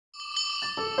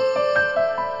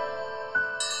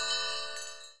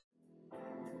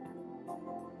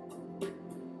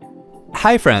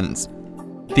Hi friends!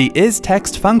 The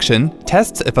ISTEXT function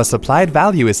tests if a supplied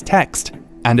value is text,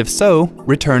 and if so,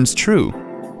 returns true.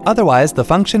 Otherwise, the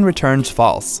function returns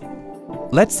false.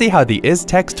 Let's see how the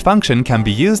ISTEXT function can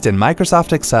be used in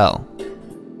Microsoft Excel.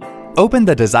 Open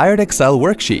the desired Excel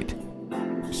worksheet.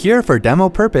 Here, for demo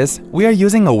purpose, we are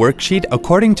using a worksheet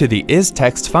according to the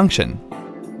ISTEXT function.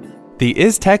 The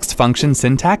ISTEXT function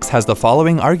syntax has the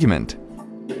following argument: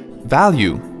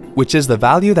 value, which is the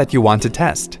value that you want to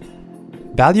test.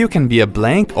 Value can be a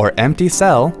blank or empty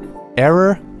cell,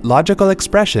 error, logical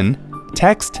expression,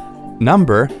 text,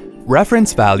 number,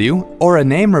 reference value, or a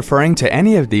name referring to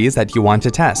any of these that you want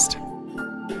to test.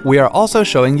 We are also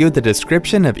showing you the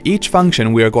description of each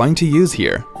function we are going to use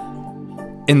here.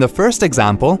 In the first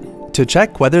example, to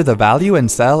check whether the value in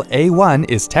cell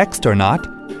A1 is text or not,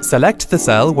 select the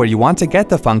cell where you want to get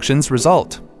the function's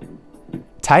result.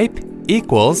 Type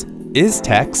equals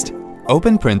ISTEXT,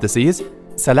 open parentheses,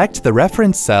 select the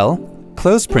reference cell,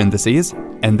 close parentheses,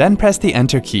 and then press the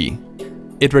Enter key.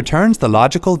 It returns the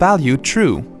logical value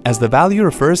true, as the value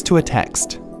refers to a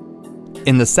text.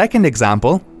 In the second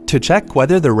example, to check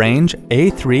whether the range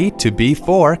A3 to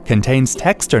B4 contains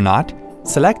text or not,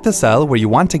 select the cell where you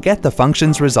want to get the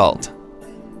function's result.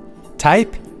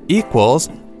 Type equals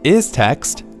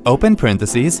ISTEXT, open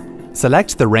parentheses,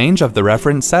 select the range of the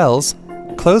reference cells,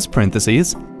 close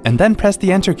parentheses, and then press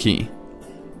the Enter key.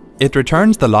 It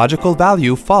returns the logical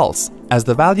value false, as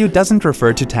the value doesn't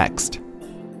refer to text.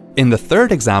 In the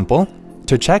third example,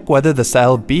 to check whether the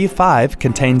cell B5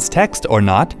 contains text or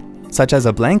not, such as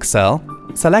a blank cell,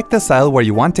 select the cell where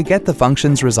you want to get the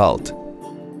function's result.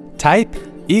 Type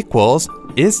equals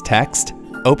ISTEXT,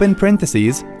 open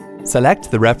parentheses,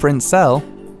 select the reference cell,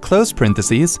 close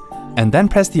parentheses, and then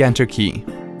press the Enter key.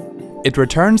 It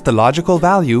returns the logical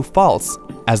value false,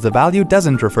 as the value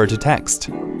doesn't refer to text.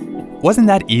 Wasn't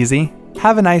that easy?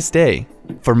 Have a nice day.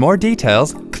 For more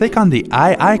details, click on the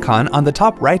I icon on the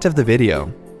top right of the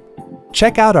video.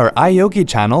 Check out our iYogi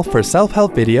channel for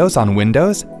self-help videos on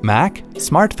Windows, Mac,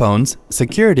 smartphones,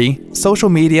 security, social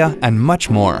media, and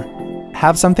much more.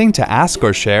 Have something to ask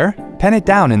or share? Pen it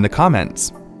down in the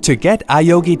comments. To get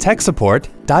iYogi tech support,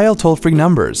 dial toll-free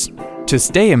numbers. To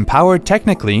stay empowered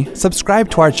technically,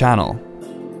 subscribe to our channel.